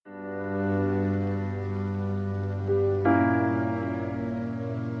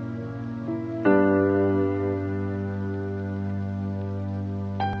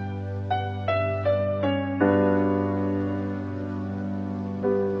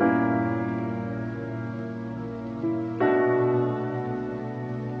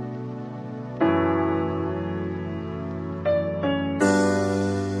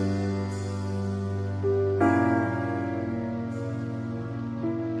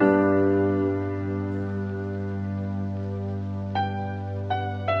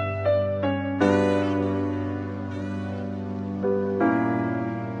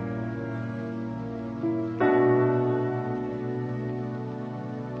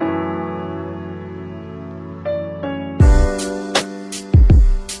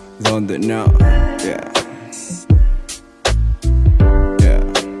donde no. Yeah. Yeah,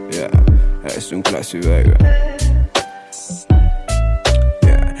 yeah. Es un classic, baby.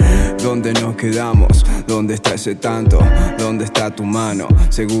 ¿Dónde nos quedamos? ¿Dónde está ese tanto? ¿Dónde está tu mano?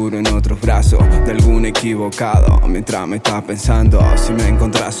 Seguro en otros brazos de algún equivocado. Mientras me estás pensando, si me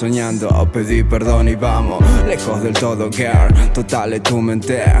encontrás soñando, pedí perdón y vamos lejos del todo, girl. Total es tu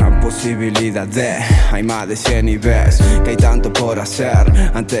mente, posibilidad de hay más de 100 y ves que hay tanto por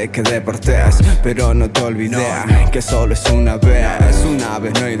hacer antes que despertes. Pero no te olvides que solo es una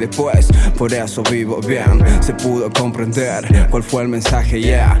vez no hay después. Por eso vivo bien, se pudo comprender cuál fue el mensaje,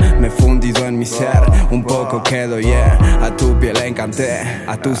 yeah. Me he fundido en mi ser, un poco quedo, yeah. A tu piel encanté,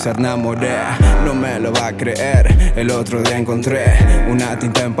 a tu ser enamoré. No me lo va a creer, el otro día encontré una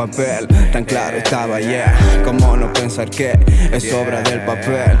tinta en papel, tan claro estaba, yeah. Cómo no pensar que es obra del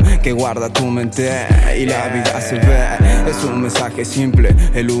papel que guarda tu mente y la vida se ve. Es un mensaje simple,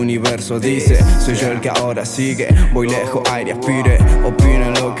 el universo dice: soy yo el que ahora sigue, voy lejos, aire aspire.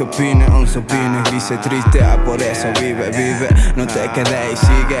 Opinen lo que opinen, se opine y se triste. Por eso vive, vive, no te quedes y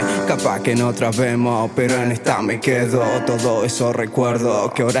sigue. Capaz que en otra vemos, pero en esta me quedo. Todo eso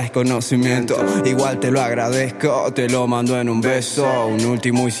recuerdo, que ahora es conocimiento. Igual te lo agradezco, te lo mando en un beso. Un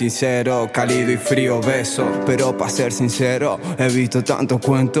último y sincero, cálido y frío beso. Pero para ser sincero, he visto tantos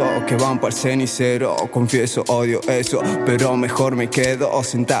cuentos que van para el cenicero. Confieso, odio eso, pero mejor me quedo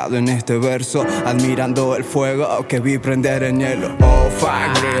sentado en este verso, admirando el fuego que vi prender en hielo. Oh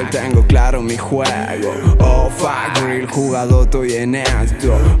fuck real, tengo claro mi juego. Oh fuck real, jugado estoy en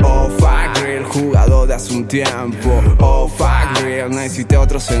esto. Oh fuck real, jugado de hace un tiempo. Oh fuck real, necesité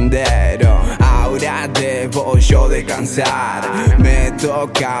otro sendero. Ahora debo yo descansar. Me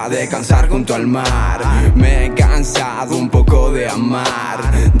toca descansar junto al mar. Me he cansado un poco de amar,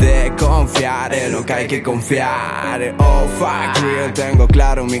 de confiar en lo que hay que confiar. Oh fuck real, tengo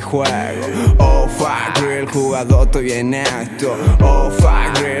claro mi juego. Oh fuck real, jugado estoy en esto. Oh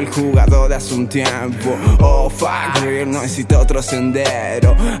fuck real, jugado de hace un tiempo. Oh fuck real, no necesito otro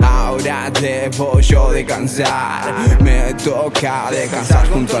sendero. Ahora debo yo descansar. Me toca descansar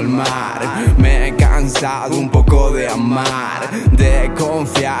junto al mar. Me he cansado un poco de amar, de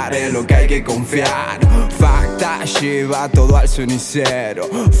confiar en lo que hay que confiar. Fuck that shit, va todo al cenicero.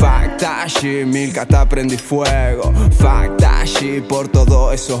 Fuck that shit, Milka te prendí fuego. Fuck that shit, por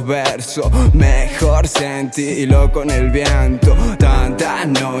todos esos versos. Mejor sentirlo con el viento. Tantas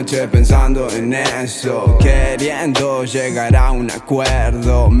noches pensando en eso, queriendo llegar a un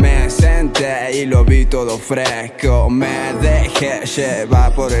acuerdo. Me senté y lo vi todo fresco. Me dejé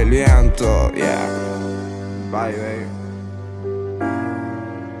llevar por el viento, yeah. Bye, baby.